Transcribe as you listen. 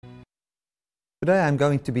Today I'm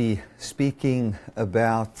going to be speaking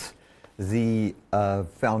about the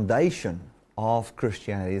foundation of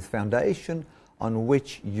Christianity, the foundation on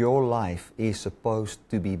which your life is supposed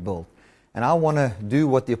to be built. And I want to do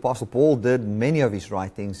what the Apostle Paul did in many of his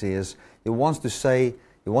writings is he wants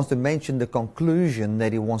to mention the conclusion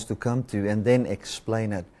that he wants to come to and then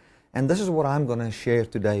explain it. And this is what I'm going to share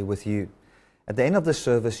today with you. At the end of the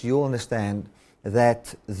service, you'll understand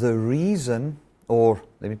that the reason, or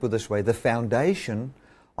let me put it this way, the foundation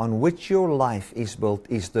on which your life is built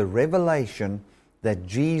is the revelation that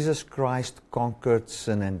Jesus Christ conquered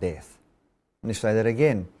sin and death. Let me say that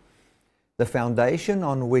again. The foundation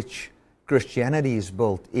on which Christianity is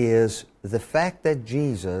built is the fact that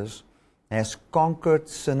Jesus has conquered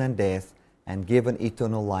sin and death and given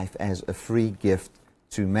eternal life as a free gift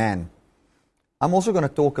to man. I'm also going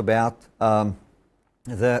to talk about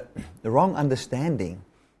the wrong understanding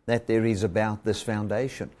that there is about this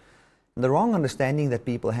foundation. And the wrong understanding that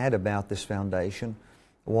people had about this foundation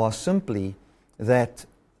was simply that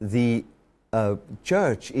the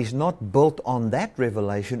church is not built on that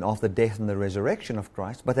revelation of the death and the resurrection of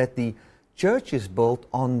Christ, but that the church is built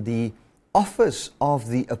on the office of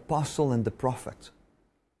the apostle and the prophet.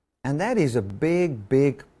 And that is a big,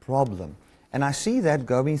 big problem. And I see that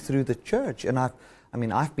going through the church. And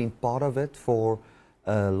I've been part of it for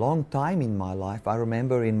a long time in my life. I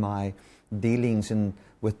remember in my dealings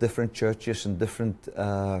with different churches and different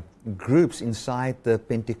groups inside the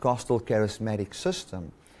Pentecostal charismatic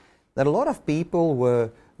system, that a lot of people were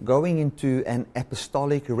going into an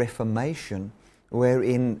apostolic reformation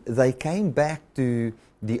wherein they came back to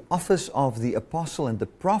the office of the apostle and the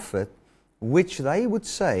prophet, which they would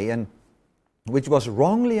say, and which was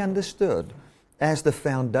wrongly understood as the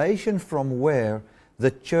foundation from where the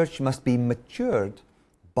church must be matured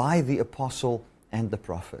by the apostle and the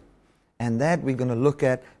prophet. And that we're going to look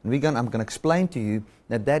at, and I'm going to explain to you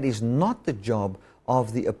that that is not the job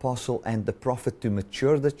of the apostle and the prophet to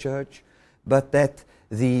mature the church, but that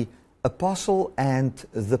the apostle and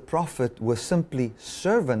the prophet were simply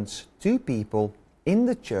servants to people in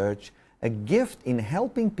the church, a gift in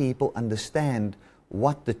helping people understand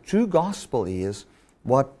what the true gospel is,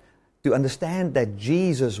 to understand that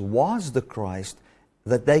Jesus was the Christ,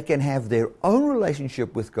 that they can have their own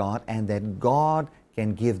relationship with God, and that God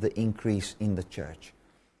can give the increase in the church.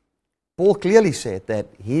 Paul clearly said that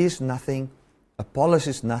he is nothing, Apollos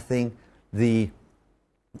is nothing, the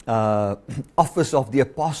office of the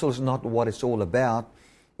apostle is not what it's all about.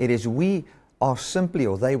 It is they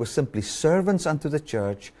were simply servants unto the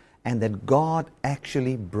church, and that God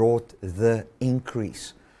actually brought the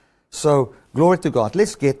increase. So, glory to God.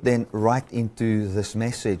 Let's get then right into this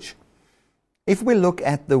message. If we look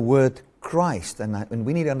at the word Christ, and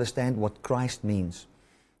we need to understand what Christ means.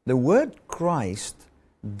 The word Christ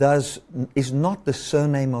is not the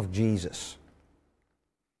surname of Jesus.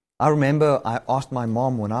 I remember I asked my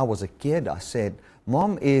mom when I was a kid, I said,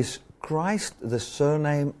 "Mom, is Christ the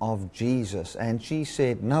surname of Jesus?" And she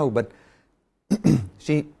said, "No," but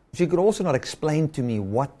she could also not explain to me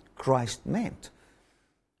what Christ meant.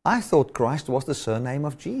 I thought Christ was the surname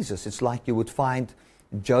of Jesus. It's like you would find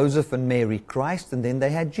Joseph and Mary Christ, and then they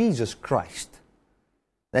had Jesus Christ.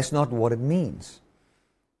 That's not what it means.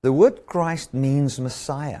 The word Christ means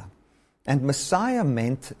Messiah. And Messiah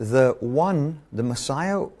meant the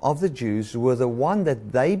Messiah of the Jews were the one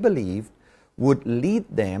that they believed would lead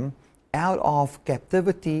them out of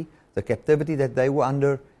captivity, the captivity that they were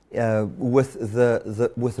under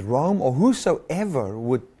with Rome or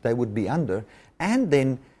whosoever they would be under, and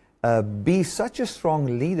then be such a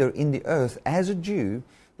strong leader in the earth as a Jew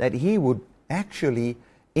that he would actually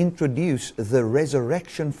introduce the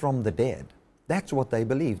resurrection from the dead. That's what they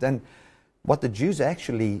believed. And what the Jews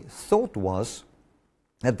actually thought was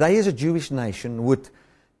that they as a Jewish nation would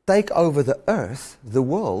take over the earth, the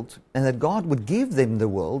world, and that God would give them the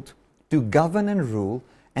world to govern and rule,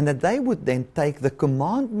 and that they would then take the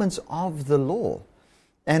commandments of the law,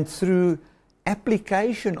 and through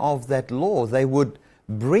application of that law, they would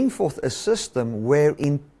bring forth a system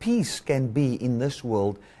wherein peace can be in this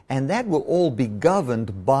world, and that will all be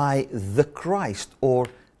governed by the Christ or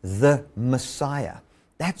the Messiah.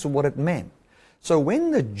 That's what it meant. So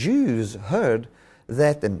when the Jews heard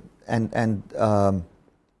that,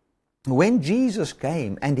 when Jesus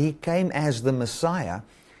came, and he came as the Messiah,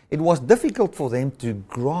 it was difficult for them to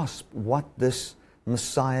grasp what this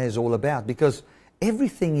Messiah is all about, because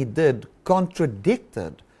everything he did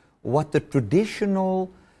contradicted what the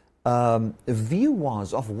traditional view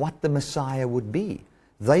was of what the Messiah would be.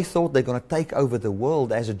 They thought they're going to take over the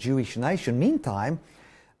world as a Jewish nation. Meantime,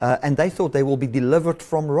 and they thought they will be delivered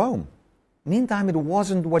from Rome. Meantime, it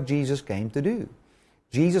wasn't what Jesus came to do.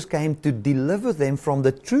 Jesus came to deliver them from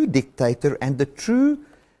the true dictator and the true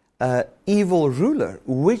evil ruler,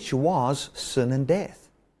 which was sin and death.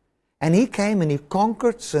 And He came and He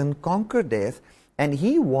conquered sin, conquered death, and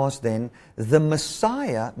He was then the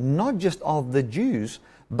Messiah, not just of the Jews,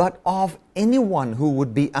 but of anyone who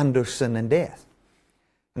would be under sin and death.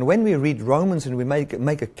 And when we read Romans and we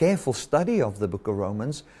make a careful study of the book of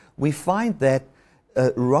Romans, we find that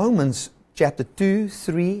Romans chapter 2,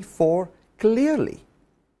 3, 4 clearly,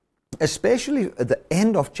 especially at the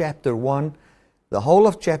end of chapter 1, the whole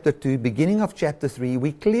of chapter 2, beginning of chapter 3,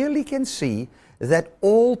 we clearly can see that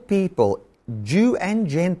all people, Jew and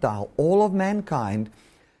Gentile, all of mankind,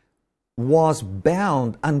 was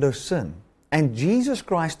bound under sin. And Jesus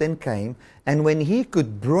Christ then came, and when He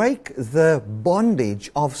could break the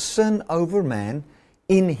bondage of sin over man,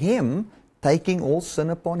 in Him, taking all sin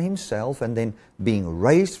upon Himself and then being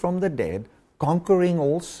raised from the dead, conquering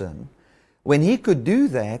all sin, when He could do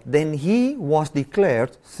that, then He was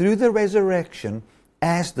declared through the resurrection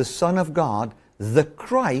as the Son of God, the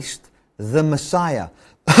Christ, the Messiah.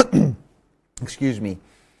 Excuse me.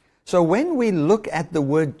 So when we look at the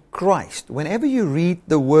word Christ, whenever you read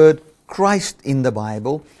the word Christ in the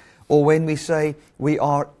Bible, or when we say we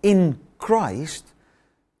are in Christ,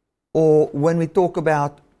 or when we talk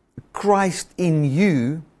about Christ in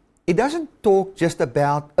you, it doesn't talk just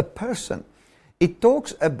about a person. It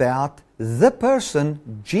talks about the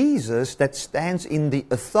person, Jesus, that stands in the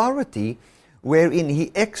authority wherein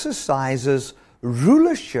He exercises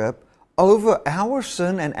rulership over our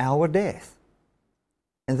sin and our death.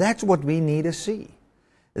 And that's what we need to see.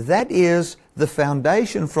 That is the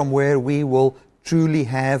foundation from where we will truly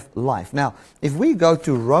have life. Now, if we go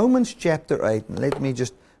to Romans chapter 8, let me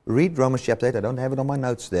just read Romans chapter 8. I don't have it on my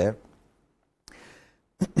notes there.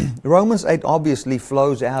 Romans 8 obviously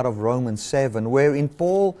flows out of Romans 7, wherein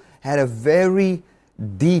Paul had a very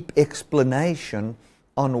deep explanation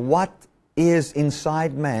on what is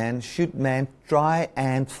inside man should man try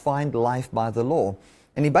and find life by the law.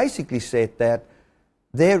 And he basically said that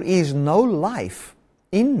there is no life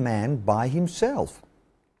in man by himself.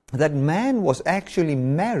 That man was actually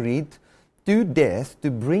married to death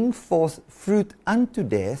to bring forth fruit unto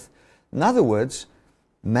death. In other words,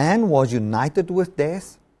 man was united with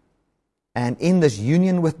death, and in this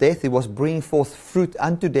union with death, he was bringing forth fruit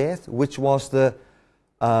unto death, which was the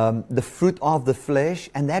fruit of the flesh,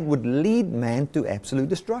 and that would lead man to absolute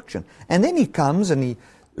destruction. And then he comes and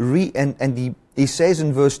he says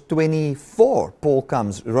in verse 24, Paul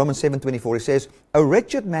comes, Romans 7:24, he says, "O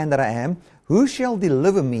wretched man that I am, who shall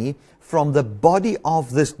deliver me from the body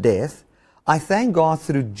of this death? I thank God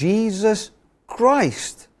through Jesus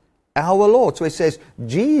Christ, our Lord." So it says,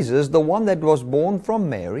 Jesus, the one that was born from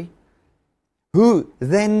Mary, who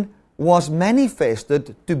then was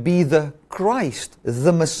manifested to be the Christ,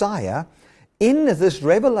 the Messiah. In this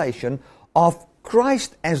revelation of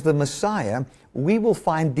Christ as the Messiah, we will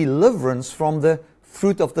find deliverance from the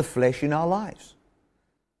fruit of the flesh in our lives.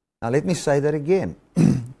 Now let me say that again.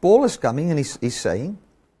 Paul is coming and he's saying,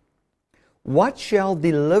 what shall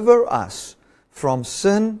deliver us from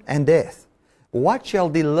sin and death? What shall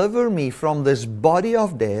deliver me from this body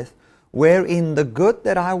of death, wherein the good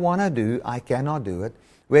that I want to do, I cannot do it,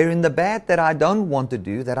 wherein the bad that I don't want to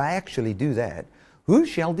do, that I actually do that? Who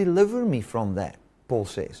shall deliver me from that? Paul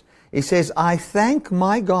says. He says, I thank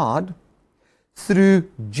my God through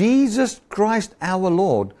Jesus Christ our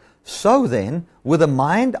Lord. So then, with the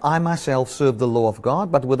mind I myself serve the law of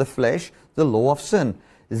God, but with the flesh the law of sin.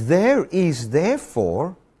 There is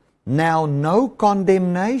therefore now no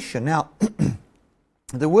condemnation. Now,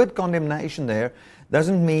 the word condemnation there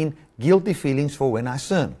doesn't mean guilty feelings for when I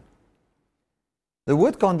sin. The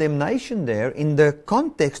word condemnation there in the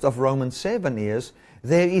context of Romans 7 is,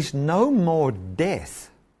 there is no more death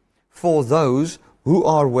for those who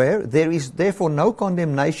are where? There is therefore no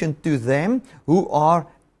condemnation to them who are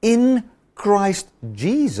in Christ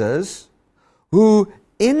Jesus, who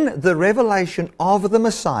in the revelation of the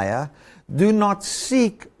Messiah do not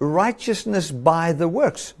seek righteousness by the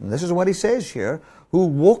works. And this is what he says here, who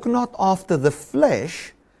walk not after the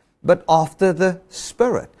flesh, but after the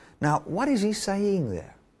Spirit. Now, what is he saying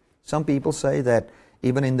there? Some people say that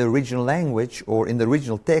even in the original language or in the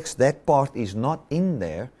original text, that part is not in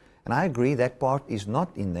there. And I agree that part is not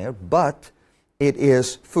in there, but it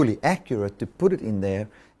is fully accurate to put it in there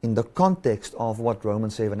in the context of what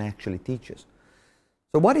Romans 7 actually teaches.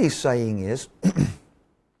 So what he's saying is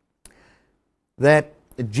that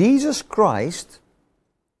Jesus Christ,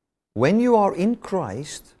 when you are in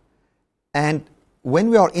Christ, and when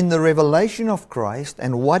we are in the revelation of Christ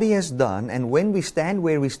and what He has done, and when we stand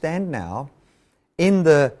where we stand now, in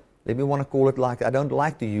the, let me want to call it like, I don't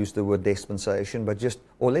like to use the word dispensation, but just,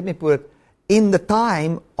 or let me put it, in the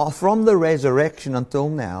time from the resurrection until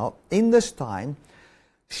now, in this time,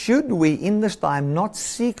 should we in this time not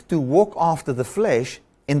seek to walk after the flesh?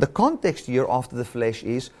 In the context here, after the flesh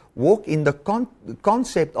is walk in the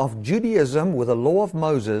concept of Judaism with the law of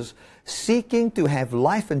Moses, seeking to have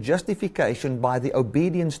life and justification by the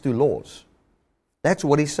obedience to laws. That's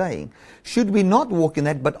what he's saying. Should we not walk in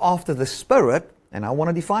that, but after the Spirit? And I want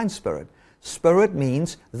to define Spirit. Spirit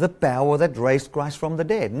means the power that raised Christ from the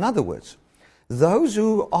dead. In other words, those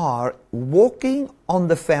who are walking on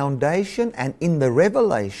the foundation and in the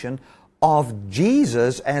revelation of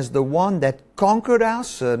Jesus as the one that conquered our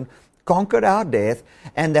sin, conquered our death,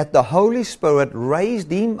 and that the Holy Spirit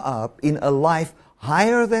raised him up in a life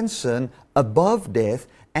higher than sin, above death,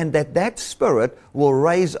 and that Spirit will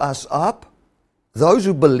raise us up. Those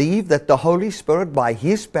who believe that the Holy Spirit by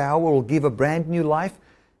His power will give a brand new life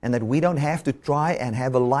and that we don't have to try and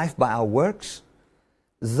have a life by our works.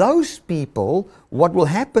 Those people, what will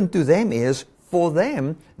happen to them is, for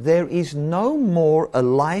them, there is no more a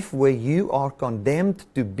life where you are condemned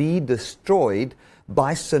to be destroyed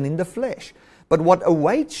by sin in the flesh. But what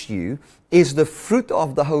awaits you is the fruit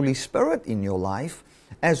of the Holy Spirit in your life,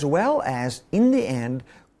 as well as, in the end,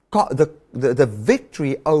 the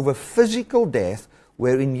victory over physical death,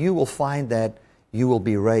 wherein you will find that you will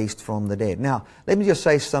be raised from the dead. Now, let me just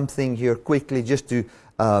say something here quickly just to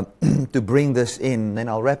bring this in, then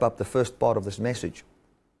I'll wrap up the first part of this message.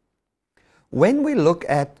 When we look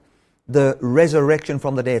at the resurrection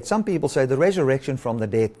from the dead, some people say the resurrection from the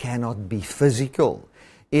dead cannot be physical.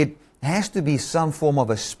 It has to be some form of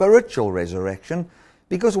a spiritual resurrection,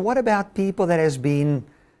 because what about people that has been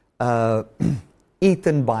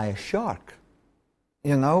eaten by a shark?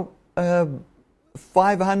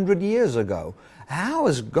 500 years ago. How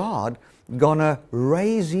is God going to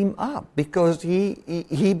raise him up? Because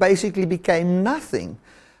he basically became nothing.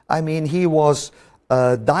 I mean, he was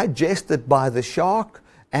digested by the shark,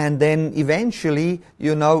 and then eventually,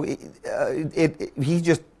 he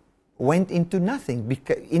just went into nothing,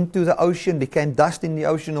 into the ocean, became dust in the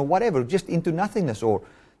ocean or whatever, just into nothingness, or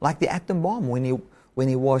like the atom bomb when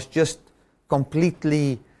he was just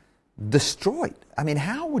completely destroyed. I mean,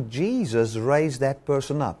 how would Jesus raise that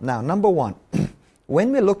person up? Now, number one,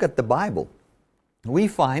 when we look at the Bible, we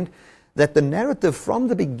find that the narrative from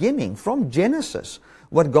the beginning, from Genesis,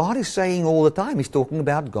 what God is saying all the time, He's talking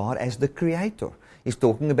about God as the Creator. He's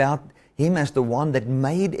talking about Him as the one that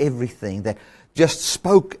made everything, that just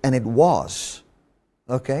spoke and it was.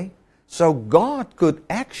 Okay? So God could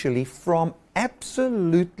actually, from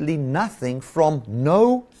absolutely nothing, from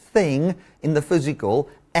no thing in the physical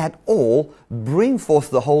at all, bring forth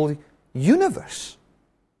the whole universe.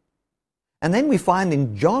 And then we find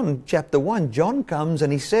in John chapter 1, John comes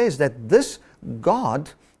and he says that this God,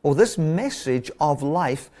 or this message of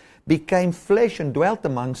life, became flesh and dwelt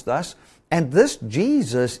amongst us. And this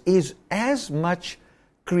Jesus is as much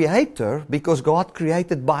Creator, because God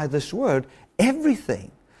created by this Word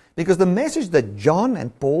everything. Because the message that John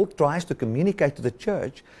and Paul tries to communicate to the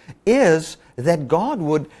church is that God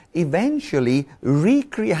would eventually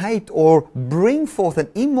recreate or bring forth an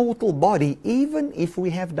immortal body even if we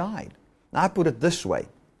have died. Now, I put it this way.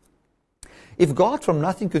 If God from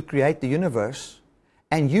nothing could create the universe,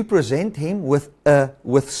 and you present Him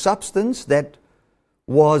with substance that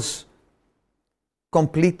was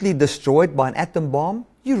completely destroyed by an atom bomb,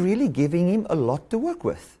 you're really giving Him a lot to work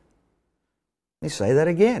with. Let me say that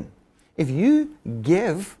again. If you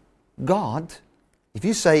give God, if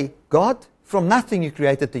you say, God, from nothing you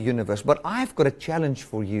created the universe, but I've got a challenge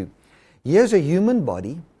for you. Here's a human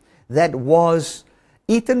body that was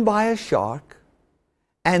eaten by a shark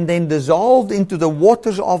and then dissolved into the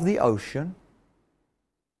waters of the ocean.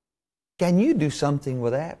 Can you do something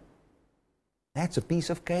with that? That's a piece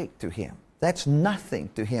of cake to Him. That's nothing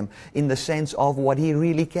to Him in the sense of what He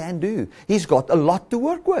really can do. He's got a lot to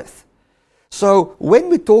work with. So when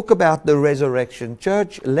we talk about the resurrection,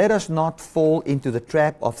 church, let us not fall into the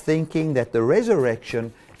trap of thinking that the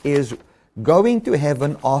resurrection is going to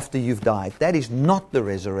heaven after you've died. That is not the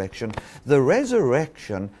resurrection. The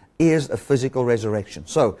resurrection is a physical resurrection.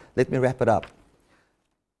 So let me wrap it up.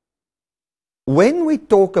 When we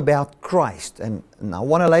talk about Christ, and I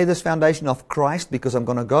want to lay this foundation of Christ because I'm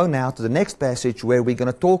going to go now to the next passage where we're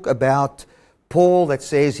going to talk about Paul that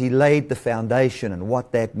says he laid the foundation and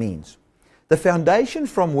what that means. The foundation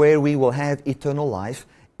from where we will have eternal life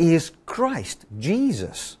is Christ,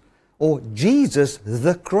 Jesus, or Jesus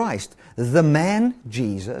the Christ, the man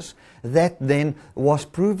Jesus that then was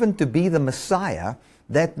proven to be the Messiah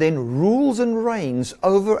that then rules and reigns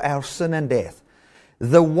over our sin and death.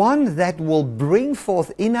 the one that will bring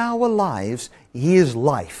forth in our lives His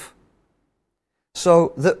life.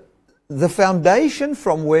 So the foundation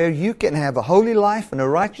from where you can have a holy life and a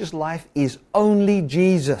righteous life is only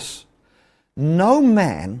Jesus. No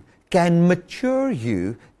man can mature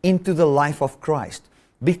you into the life of Christ,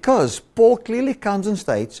 because Paul clearly comes and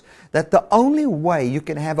states that the only way you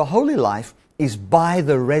can have a holy life is by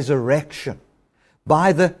the resurrection,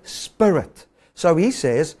 by the Spirit. So he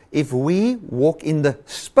says, if we walk in the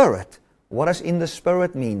Spirit, what does in the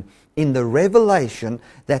Spirit mean? In the revelation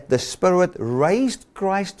that the Spirit raised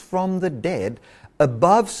Christ from the dead,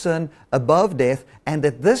 above sin, above death, and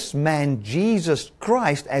that this man, Jesus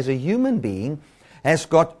Christ, as a human being, has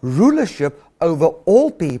got rulership over all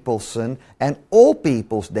people's sin and all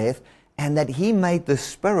people's death, and that He made the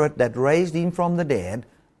Spirit that raised Him from the dead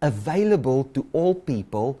available to all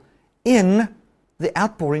people in the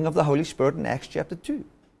outpouring of the Holy Spirit in Acts chapter 2.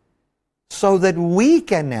 So that we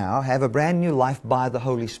can now have a brand new life by the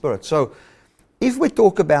Holy Spirit. So if we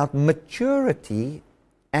talk about maturity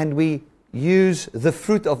and we use the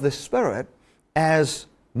fruit of the Spirit as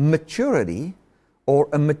maturity or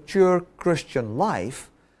a mature Christian life,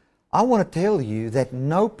 I want to tell you that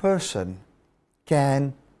no person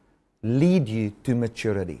can lead you to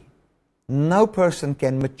maturity. No person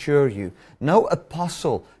can mature you. No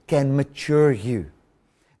apostle can mature you.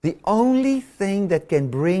 The only thing that can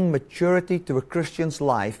bring maturity to a Christian's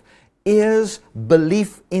life is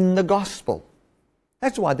belief in the gospel.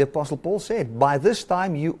 That's why the Apostle Paul said, by this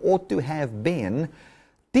time you ought to have been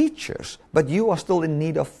teachers, but you are still in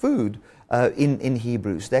need of food in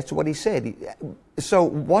Hebrews. That's what he said. So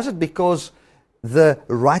was it because the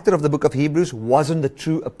writer of the book of Hebrews wasn't the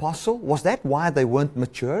true apostle? Was that why they weren't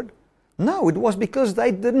matured? No, it was because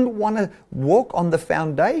they didn't want to walk on the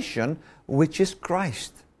foundation, which is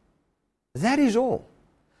Christ. That is all.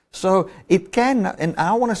 So it can, and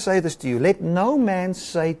I want to say this to you, let no man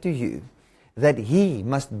say to you that he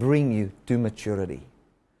must bring you to maturity.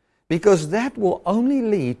 Because that will only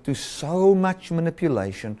lead to so much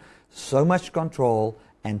manipulation, so much control,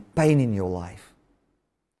 and pain in your life.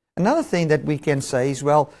 Another thing that we can say is,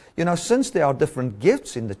 well, since there are different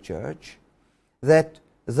gifts in the church, that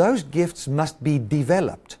those gifts must be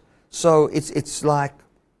developed. So it's like,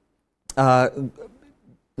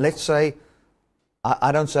 let's say,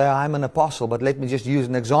 I don't say I'm an apostle, but let me just use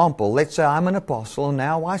an example. Let's say I'm an apostle, and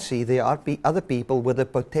now I see there are other people with the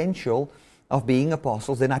potential of being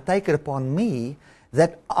apostles. Then I take it upon me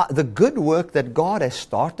that the good work that God has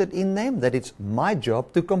started in them, that it's my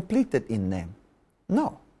job to complete it in them.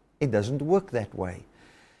 No, it doesn't work that way.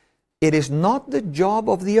 It is not the job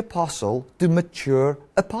of the apostle to mature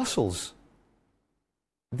apostles.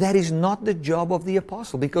 That is not the job of the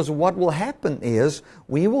apostle, because what will happen is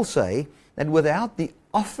we will say that without the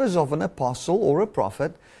office of an apostle or a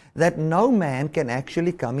prophet, that no man can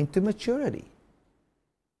actually come into maturity.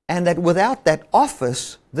 And that without that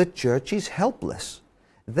office, the church is helpless.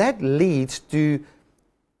 That leads to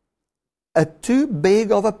a too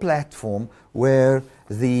big of a platform where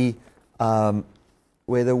the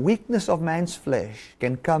weakness of man's flesh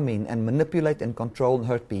can come in and manipulate and control and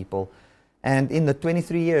hurt people. And in the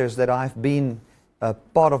 23 years that I've been a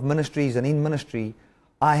part of ministries and in ministry,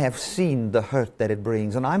 I have seen the hurt that it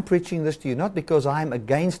brings. And I'm preaching this to you not because I'm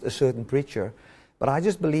against a certain preacher, but I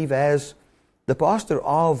just believe as the pastor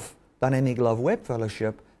of Dynamic Love Web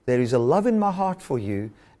Fellowship, there is a love in my heart for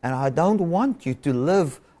you, and I don't want you to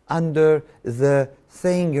live under the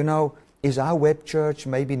thing, is our web church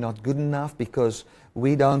maybe not good enough because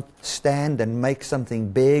we don't stand and make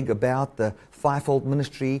something big about the fivefold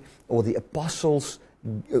ministry or the apostles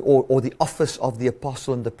or the office of the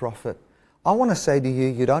apostle and the prophet. I want to say to you,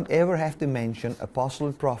 you don't ever have to mention apostle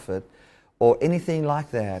and prophet or anything like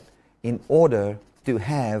that in order to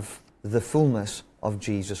have the fullness of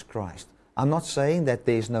Jesus Christ. I'm not saying that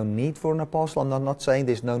there's no need for an apostle. I'm not saying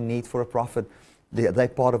there's no need for a prophet. They're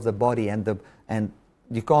part of the body, and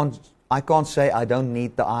you can't. I can't say I don't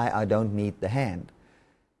need the eye, I don't need the hand.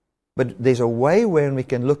 But there's a way where we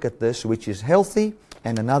can look at this which is healthy,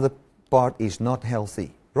 and another part is not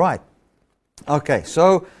healthy. Right? Okay.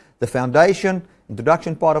 So the foundation,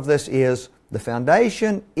 introduction part of this is the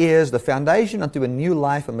foundation unto a new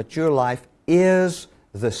life, a mature life, is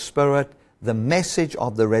the Spirit, the message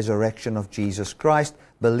of the resurrection of Jesus Christ,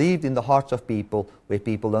 believed in the hearts of people, where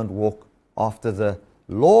people don't walk after the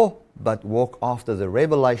law, but walk after the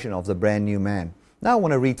revelation of the brand new man. Now I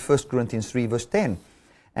want to read 1 Corinthians 3 verse 10.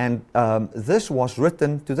 And this was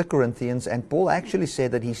written to the Corinthians, and Paul actually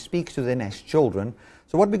said that he speaks to them as children.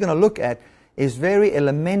 So what we're going to look at is very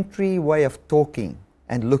elementary way of talking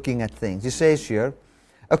and looking at things. He says here,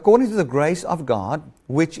 according to the grace of God,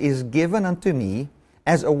 which is given unto me,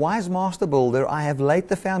 as a wise master builder, I have laid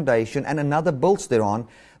the foundation, and another builds thereon.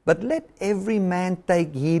 But let every man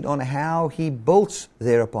take heed on how he builds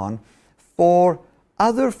thereupon. For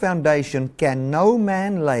other foundation can no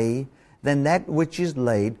man lay than that which is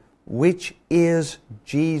laid, which is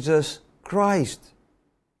Jesus Christ.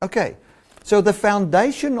 Okay, so the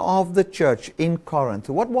foundation of the church in Corinth.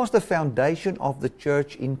 What was the foundation of the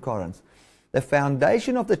church in Corinth? The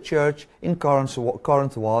foundation of the church in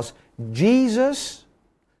Corinth was Jesus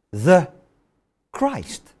the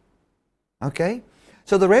Christ. Okay?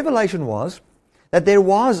 So the revelation was that there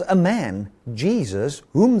was a man, Jesus,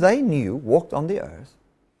 whom they knew walked on the earth.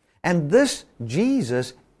 And this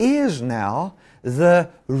Jesus is now the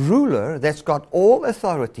ruler that's got all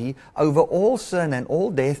authority over all sin and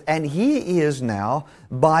all death. And He is now,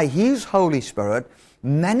 by His Holy Spirit,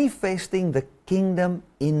 manifesting the kingdom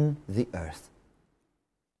in the earth.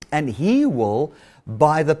 And He will,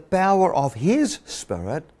 by the power of His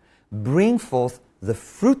Spirit, bring forth the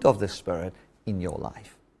fruit of the Spirit in your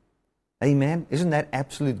life. Amen. Isn't that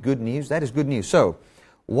absolute good news? That is good news. So,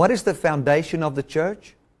 what is the foundation of the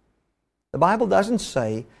church? The Bible doesn't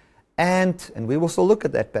say, and we will still look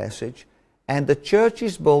at that passage, and the church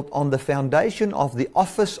is built on the foundation of the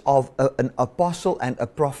office of an apostle and a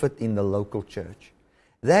prophet in the local church.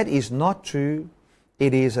 That is not true.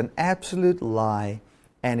 It is an absolute lie,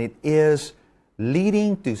 and it is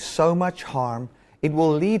leading to so much harm. It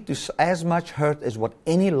will lead to as much hurt as what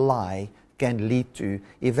any lie can lead to.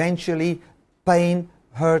 Eventually, pain,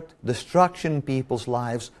 hurt, destruction in people's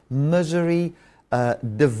lives, misery,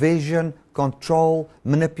 division, control,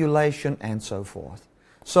 manipulation, and so forth.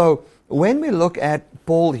 So, when we look at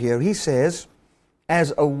Paul here, he says,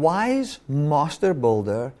 as a wise master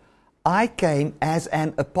builder, I came as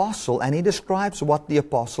an apostle, and he describes what the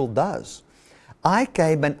apostle does. I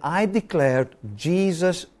came and I declared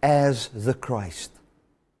Jesus as the Christ.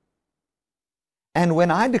 And when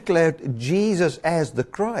I declared Jesus as the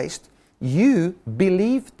Christ, you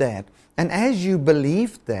believed that. And as you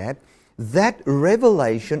believed that, that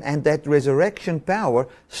revelation and that resurrection power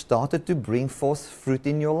started to bring forth fruit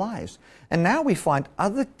in your lives. And now we find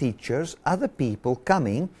other teachers, other people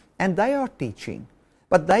coming, and they are teaching.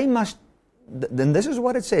 But they must, then this is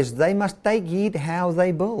what it says, they must take heed how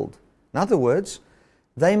they build. In other words,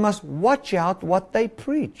 they must watch out what they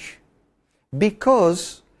preach.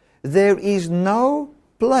 Because there is no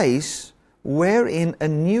place wherein a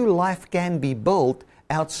new life can be built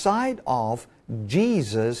outside of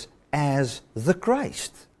Jesus as the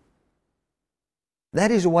Christ.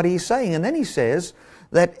 That is what he's saying. And then he says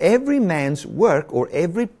that every man's work, or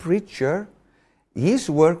every preacher, his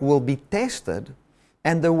work will be tested.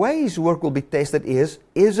 And the way his work will be tested is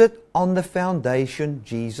it on the foundation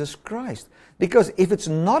Jesus Christ? Because if it's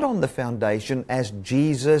not on the foundation as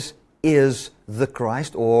Jesus is the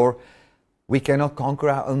Christ, or we cannot conquer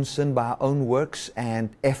our own sin by our own works and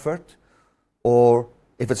effort, or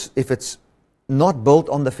if it's not built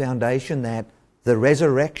on the foundation that the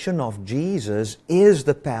resurrection of Jesus is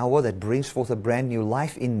the power that brings forth a brand new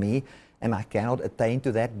life in me, and I cannot attain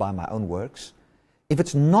to that by my own works. If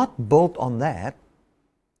it's not built on that,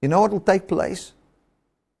 you know what will take place?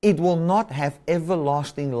 It will not have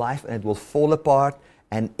everlasting life, and it will fall apart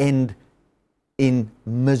and end in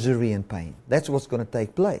misery and pain. That's what's going to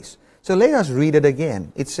take place. So let us read it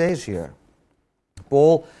again. It says here,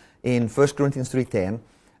 Paul in 1 Corinthians 3:10,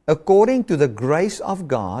 according to the grace of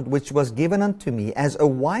God which was given unto me as a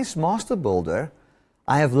wise master builder,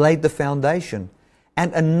 I have laid the foundation,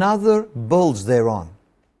 and another builds thereon.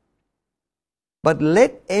 But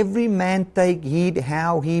let every man take heed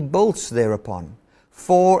how he builds thereupon.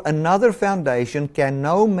 For another foundation can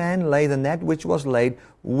no man lay than that which was laid,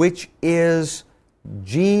 which is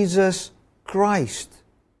Jesus Christ.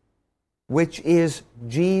 Which is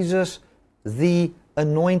Jesus the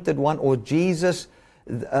Anointed One, or Jesus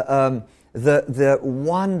the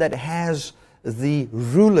one that has the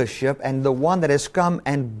rulership, and the one that has come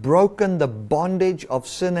and broken the bondage of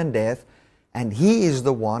sin and death. And He is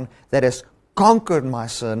the one that has conquered my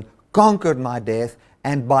sin, conquered my death,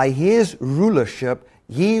 and by His rulership,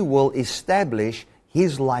 He will establish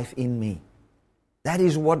His life in me. That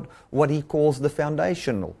is what he calls the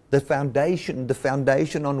foundational, the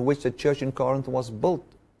foundation on which the church in Corinth was built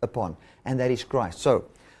upon, and that is Christ. So,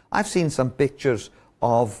 I've seen some pictures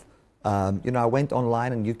of, I went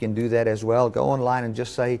online, and you can do that as well. Go online and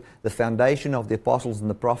just say the foundation of the apostles and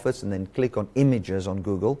the prophets, and then click on images on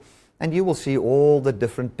Google, and you will see all the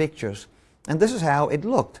different pictures. And this is how it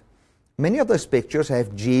looked. Many of those pictures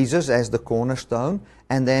have Jesus as the cornerstone,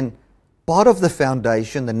 and then part of the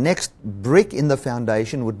foundation, the next brick in the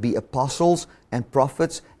foundation would be apostles and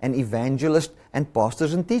prophets and evangelists and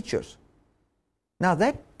pastors and teachers. Now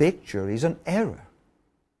that picture is an error,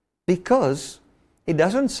 because it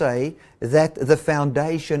doesn't say that the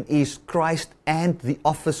foundation is Christ and the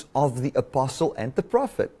office of the apostle and the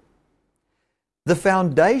prophet. The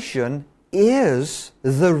foundation is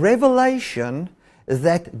the revelation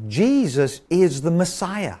that Jesus is the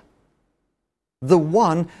Messiah, the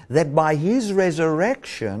one that by His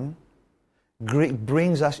resurrection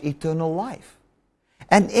brings us eternal life.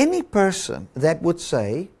 And any person that would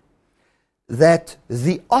say that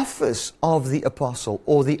the office of the apostle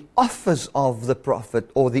or the office of the prophet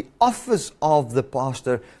or the office of the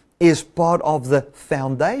pastor is part of the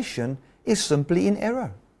foundation is simply in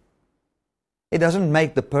error. It doesn't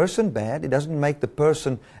make the person bad. It doesn't make the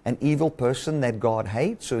person an evil person that God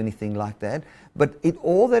hates or anything like that. But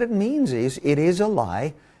all that it means is it is a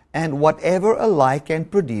lie, and whatever a lie can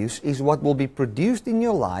produce is what will be produced in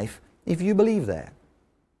your life if you believe that.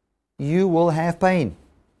 You will have pain.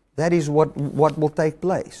 That is what will take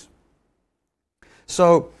place.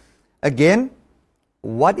 So, again,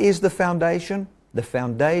 what is the foundation? The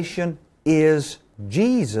foundation is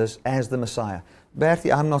Jesus as the Messiah.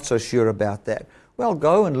 Bertie, I'm not so sure about that. Well,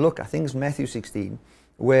 go and look, I think it's Matthew 16,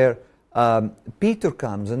 where Peter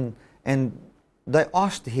comes and they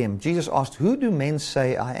asked him, Jesus asked, "Who do men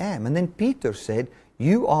say I am?" And then Peter said,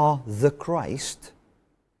 "You are the Christ,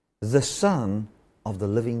 the Son of the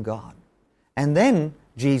living God." And then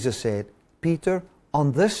Jesus said, "Peter,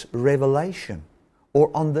 on this revelation, or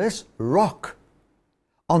on this rock,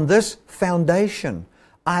 on this foundation,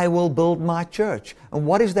 I will build my church." And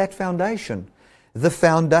what is that foundation? The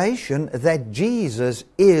foundation that Jesus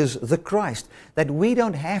is the Christ, that we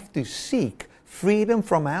don't have to seek freedom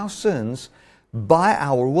from our sins by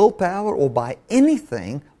our willpower or by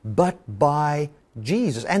anything but by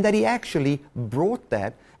Jesus, and that He actually brought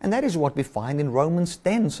that. And that is what we find in Romans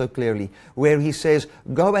 10 so clearly, where He says,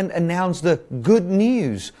 go and announce the good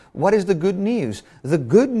news. What is the good news? The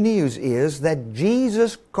good news is that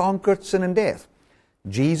Jesus conquered sin and death.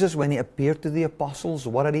 Jesus, when He appeared to the apostles,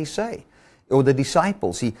 what did He say? Or the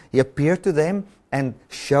disciples, He appeared to them and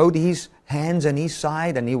showed His hands and His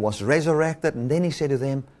side, and He was resurrected. And then He said to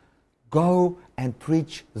them, go and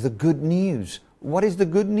preach the good news. What is the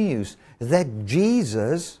good news? That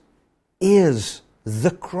Jesus is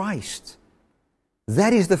the Christ.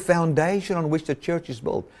 That is the foundation on which the church is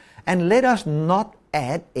built. And let us not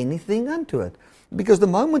add anything unto it. Because the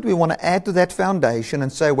moment we want to add to that foundation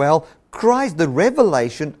and say, well, Christ, the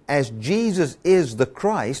revelation as Jesus is the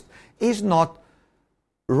Christ, is not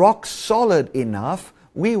rock solid enough,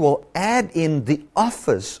 we will add in the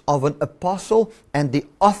office of an apostle and the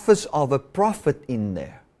office of a prophet in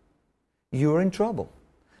there. You're in trouble.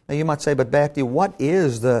 Now you might say, but Bertie, what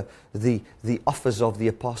is the office of the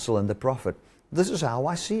apostle and the prophet? This is how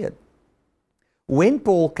I see it. When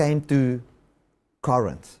Paul came to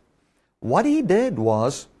Corinth, what he did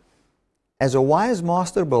was, as a wise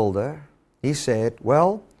master builder, he said,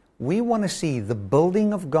 well, we want to see the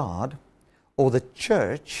building of God or the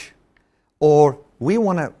church, or we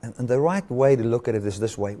want to, and the right way to look at it is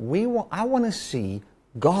this way, I want to see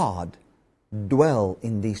God dwell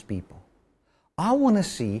in these people. I want to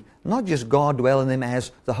see not just God dwell in them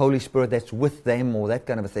as the Holy Spirit that's with them or that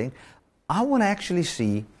kind of a thing. I want to actually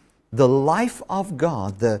see the life of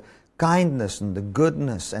God, the kindness and the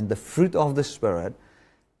goodness and the fruit of the Spirit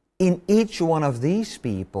in each one of these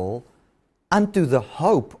people unto the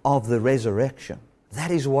hope of the resurrection.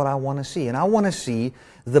 That is what I want to see. And I want to see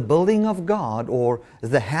the building of God, or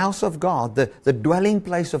the house of God, the dwelling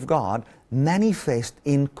place of God, manifest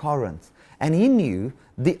in Corinth. And he knew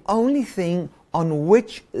the only thing on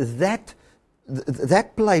which that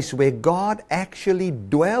place where God actually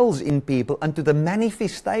dwells in people unto the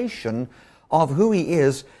manifestation of who He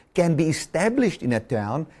is can be established in a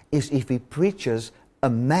town is if he preaches a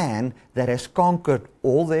man that has conquered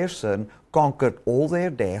all their sin, conquered all their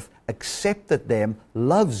death, accepted them,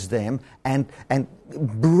 loves them, and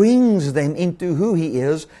brings them into who He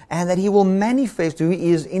is, and that He will manifest who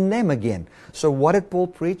He is in them again. So what did Paul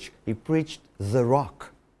preach? He preached the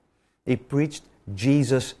rock. He preached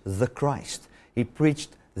Jesus the Christ. He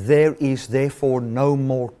preached, there is therefore no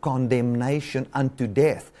more condemnation unto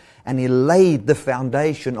death. And he laid the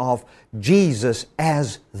foundation of Jesus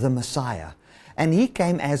as the Messiah. And he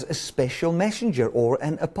came as a special messenger or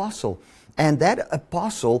an apostle. And that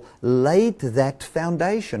apostle laid that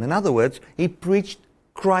foundation. In other words, he preached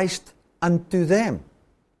Christ unto them.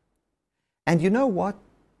 And you know what?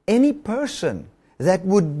 Any person that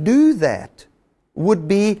would do that would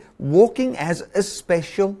be walking as a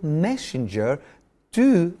special messenger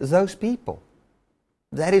to those people.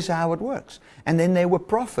 That is how it works. And then there were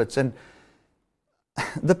prophets, and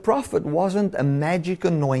the prophet wasn't a magic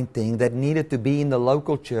anointing that needed to be in the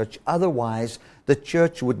local church. Otherwise, the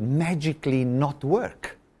church would magically not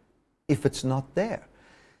work if it's not there.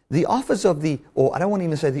 The office of or I don't want to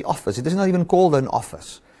even say the office, it is not even called an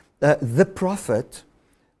office. The prophet,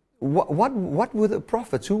 what were the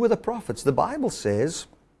prophets? Who were the prophets? The Bible says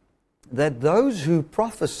that those who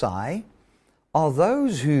prophesy are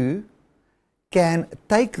those who can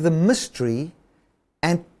take the mystery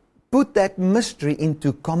and put that mystery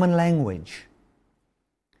into common language.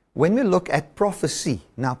 When we look at prophecy,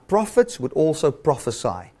 now prophets would also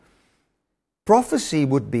prophesy. Prophecy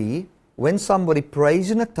would be when somebody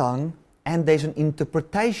prays in a tongue and there's an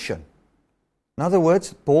interpretation. In other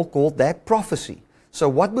words, Paul called that prophecy. So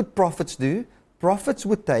what would prophets do? Prophets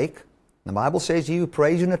would take, the Bible says, he who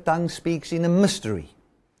prays in a tongue speaks in a mystery.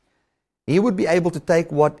 He would be able to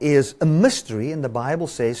take what is a mystery, and the Bible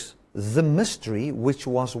says the mystery which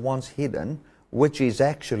was once hidden, which is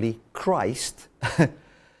actually Christ,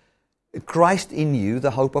 Christ in you,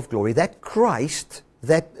 the hope of glory. That Christ,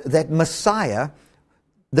 that Messiah,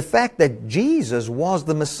 the fact that Jesus was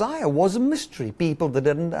the Messiah was a mystery. People that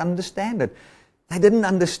didn't understand it. They didn't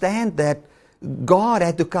understand that God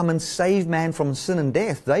had to come and save man from sin and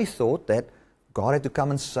death. They thought that God had to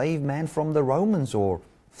come and save man from the Romans or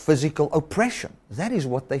physical oppression. That is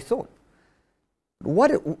what they thought.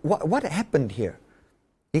 What happened here?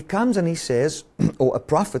 He comes and he says, or a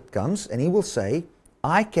prophet comes and he will say,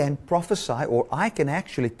 I can prophesy, or I can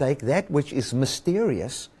actually take that which is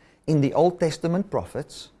mysterious in the Old Testament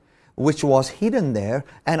prophets, which was hidden there,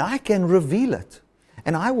 and I can reveal it.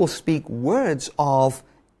 And I will speak words of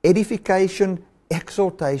edification,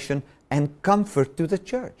 exhortation, and comfort to the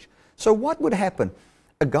church. So what would happen?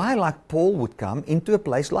 A guy like Paul would come into a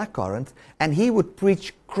place like Corinth, and he would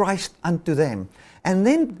preach Christ unto them. And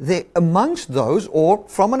then there, amongst those, or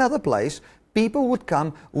from another place, people would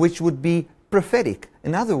come which would be prophetic.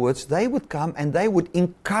 In other words, they would come and they would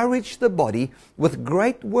encourage the body with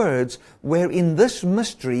great words, wherein this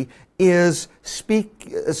mystery is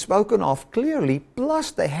spoken of clearly,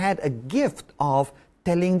 plus they had a gift of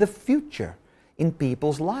telling the future in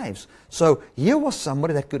people's lives. So here was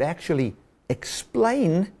somebody that could actually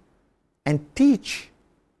explain and teach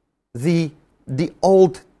the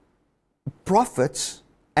old prophets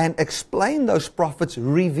and explain those prophets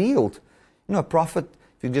revealed. You know, a prophet,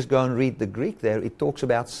 if you just go and read the Greek there, it talks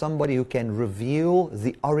about somebody who can reveal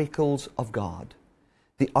the oracles of God.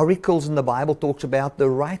 The oracles in the Bible talks about the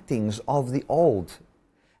writings of the old.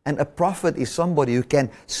 And a prophet is somebody who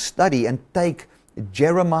can study and take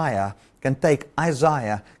Jeremiah, can take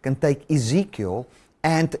Isaiah, can take Ezekiel,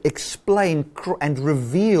 and explain and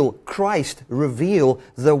reveal Christ, reveal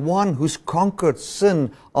the one who's conquered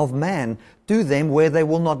sin of man to them, where they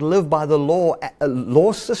will not live by the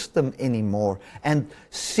law system anymore, and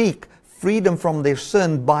seek freedom from their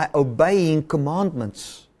sin by obeying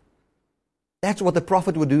commandments. That's what the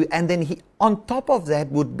prophet would do. And then on top of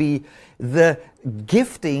that would be the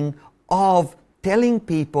gifting of telling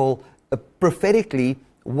people prophetically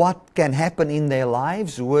what can happen in their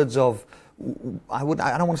lives, words of, I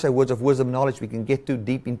don't want to say words of wisdom, knowledge. We can get too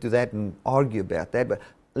deep into that and argue about that. But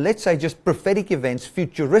let's say just prophetic events,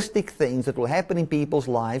 futuristic things that will happen in people's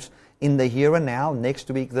lives in the here and now, next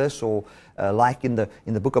week this, or like in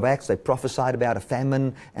the book of Acts, they prophesied about a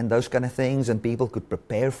famine and those kind of things, and people could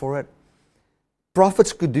prepare for it.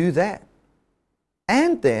 Prophets could do that.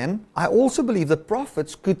 And then I also believe the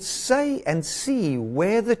prophets could say and see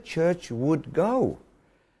where the church would go.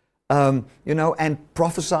 And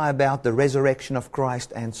prophesy about the resurrection of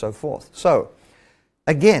Christ and so forth. So,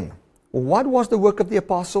 again, what was the work of the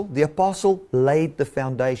apostle? The apostle laid the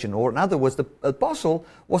foundation. Or in other words, the apostle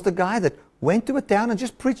was the guy that went to a town and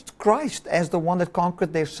just preached Christ as the one that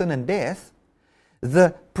conquered their sin and death.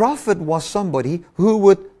 The prophet was somebody who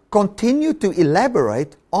would continue to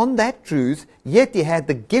elaborate on that truth, yet he had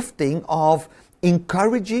the gifting of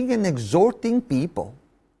encouraging and exhorting people.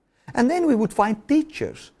 And then we would find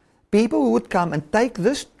teachers. People who would come and take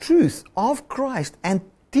this truth of Christ and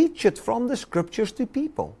teach it from the Scriptures to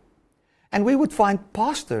people. And we would find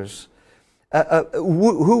pastors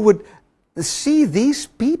who would see these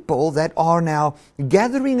people that are now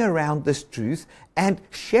gathering around this truth and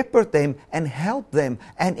shepherd them and help them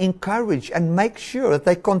and encourage and make sure that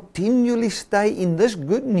they continually stay in this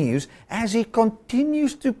good news as he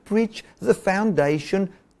continues to preach the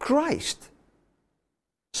foundation, Christ.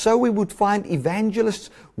 So we would find evangelists,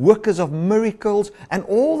 workers of miracles, and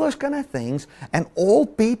all those kind of things, and all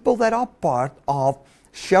people that are part of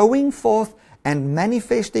showing forth and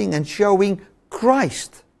manifesting and showing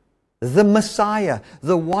Christ, the Messiah,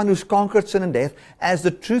 the one who's conquered sin and death, as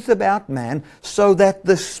the truth about man, so that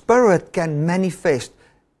the Spirit can manifest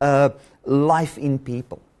life in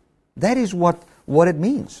people. That is what it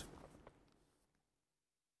means.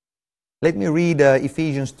 Let me read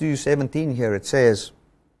Ephesians 2:17 here. It says,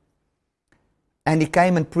 "And he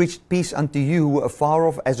came and preached peace unto you who were afar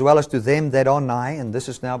off, as well as to them that are nigh." And this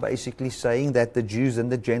is now basically saying that the Jews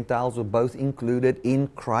and the Gentiles were both included in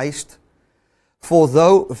Christ. For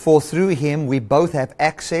through him we both have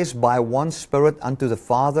access by one Spirit unto the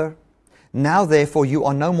Father. Now therefore you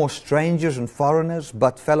are no more strangers and foreigners,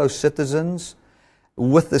 but fellow citizens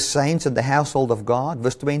with the saints in the household of God.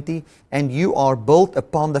 Verse 20, "And you are built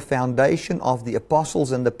upon the foundation of the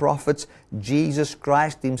apostles and the prophets, Jesus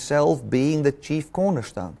Christ himself being the chief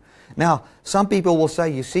cornerstone." Now, some people will say,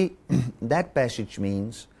 you see, that passage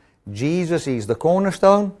means Jesus is the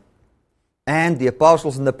cornerstone and the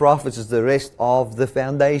apostles and the prophets is the rest of the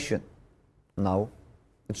foundation. No,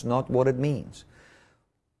 it's not what it means.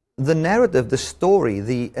 The narrative, the story,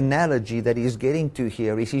 the analogy that he's getting to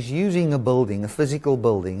here is he's using a building, a physical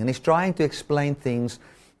building, and he's trying to explain things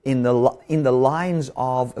in the lines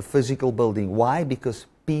of a physical building. Why? Because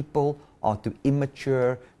people are too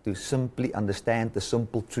immature to simply understand the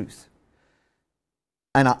simple truth.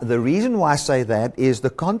 And the reason why I say that is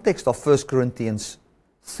the context of 1 Corinthians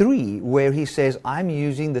 3, where he says, I'm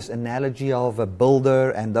using this analogy of a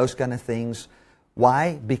builder and those kind of things.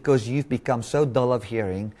 Why? Because you've become so dull of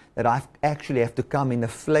hearing that I actually have to come in a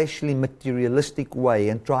fleshly, materialistic way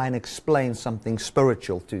and try and explain something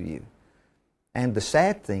spiritual to you. And the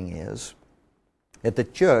sad thing is that the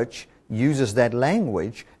church uses that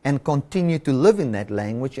language and continue to live in that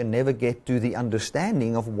language and never get to the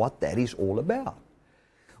understanding of what that is all about.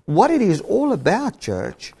 What it is all about,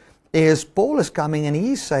 church, is Paul is coming and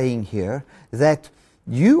he's saying here that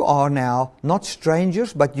you are now not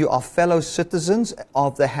strangers, but you are fellow citizens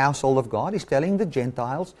of the household of God. He's telling the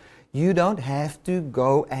Gentiles, you don't have to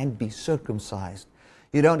go and be circumcised.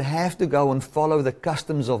 You don't have to go and follow the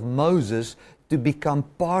customs of Moses to become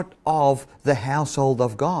part of the household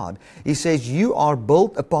of God. He says you are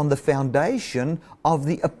built upon the foundation of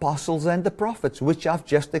the apostles and the prophets, which I've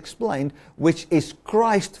just explained, which is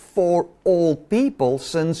Christ for all people,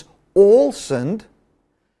 since all sinned,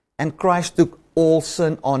 and Christ took all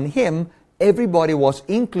sin on him. Everybody was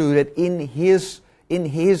included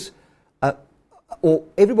or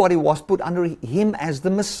everybody was put under him as the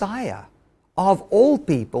Messiah of all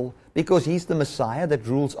people, because he's the Messiah that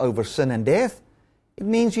rules over sin and death. It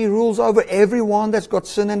means he rules over everyone that's got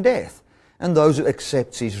sin and death. And those who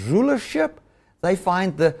accept his rulership, they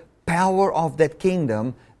find the power of that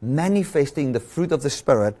kingdom manifesting the fruit of the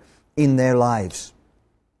Spirit in their lives.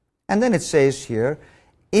 And then it says here,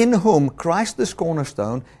 in whom Christ is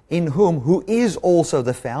cornerstone, in who is also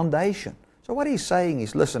the foundation. So what he's saying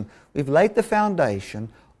is, listen, we've laid the foundation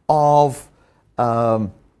of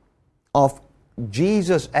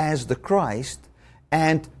Jesus as the Christ,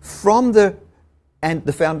 and the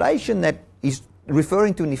foundation that he's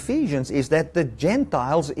referring to in Ephesians is that the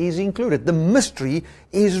Gentiles is included. The mystery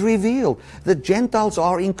is revealed. The Gentiles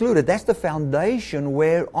are included. That's the foundation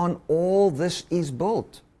whereon all this is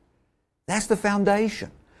built. That's the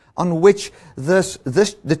foundation on which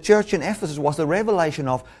the church in Ephesus was the revelation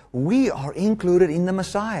of, we are included in the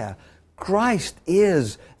Messiah. Christ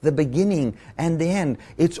is the beginning and the end.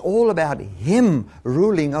 It's all about him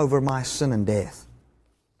ruling over my sin and death.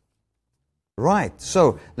 Right,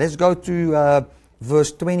 so let's go to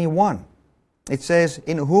verse 21. It says,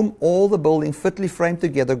 in whom all the building fitly framed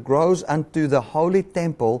together grows unto the holy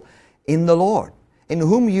temple in the Lord, in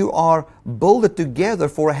whom you are builded together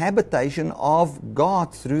for a habitation of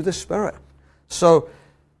God through the Spirit. So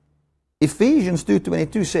Ephesians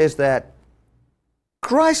 2:22 says that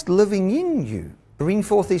Christ living in you, bring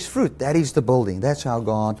forth his fruit. That is the building. That's how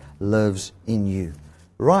God lives in you.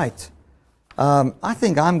 Right. I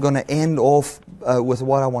think I'm going to end off with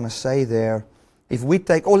what I want to say there. If we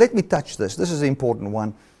take, let me touch this. This is an important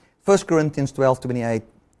one. 1 Corinthians 27:28,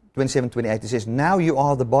 it says, now you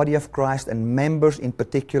are the body of Christ and members in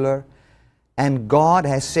particular, and God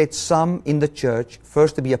has set some in the church,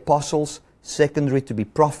 first to be apostles, secondly to be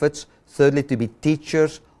prophets, thirdly to be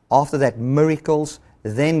teachers, after that miracles,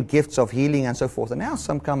 then gifts of healing and so forth. And now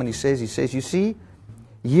some come and he says, you see,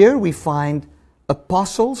 here we find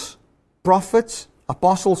apostles, prophets,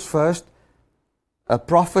 apostles first,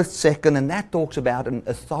 prophets second, and that talks about an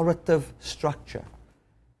authoritative structure.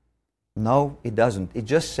 No, it doesn't. It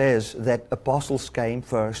just says that apostles came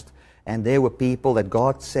first, and there were people that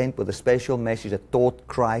God sent with a special message that taught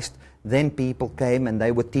Christ. Then people came and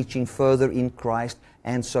they were teaching further in Christ,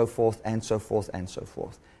 and so forth, and so forth, and so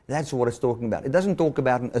forth. That's what it's talking about. It doesn't talk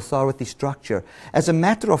about an authority structure. As a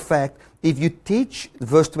matter of fact, if you teach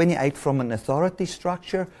verse 28 from an authority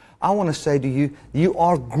structure, I want to say to you, you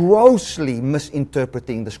are grossly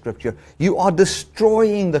misinterpreting the Scripture. You are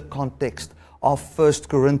destroying the context of 1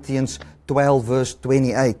 Corinthians 12 verse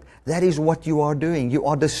 28. That is what you are doing. You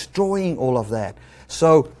are destroying all of that.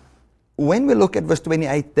 So, when we look at verse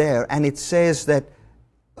 28 there, and it says that,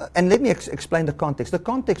 and let me explain the context. The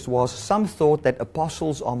context was some thought that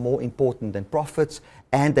apostles are more important than prophets,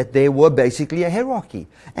 and that there were basically a hierarchy.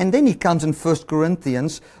 And then he comes in 1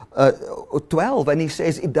 Corinthians 12, and he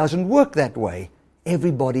says it doesn't work that way.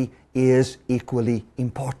 Everybody is equally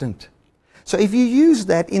important. So if you use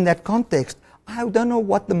that in that context, I don't know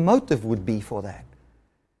what the motive would be for that.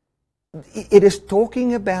 It is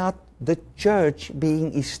talking about the church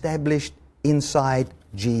being established inside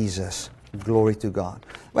Jesus. Glory to God.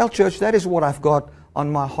 Well, church, that is what I've got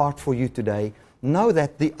on my heart for you today. Know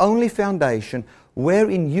that the only foundation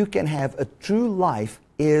wherein you can have a true life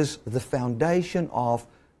is the foundation of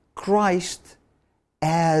Christ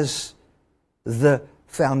as the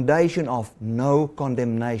foundation of no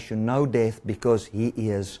condemnation, no death, because He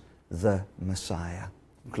is the Messiah.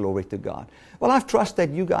 Glory to God. Well, I trust that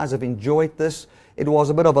you guys have enjoyed this. It was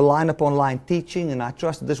a bit of a line-upon-line teaching, and I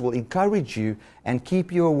trust that this will encourage you and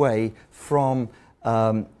keep you away from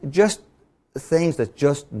just things that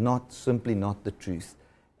just simply not the truth.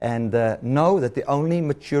 And know that the only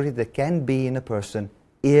maturity that can be in a person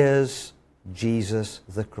is Jesus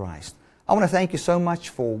the Christ. I want to thank you so much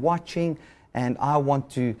for watching, and I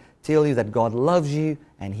want to tell you that God loves you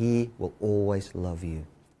and He will always love you.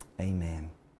 Amen.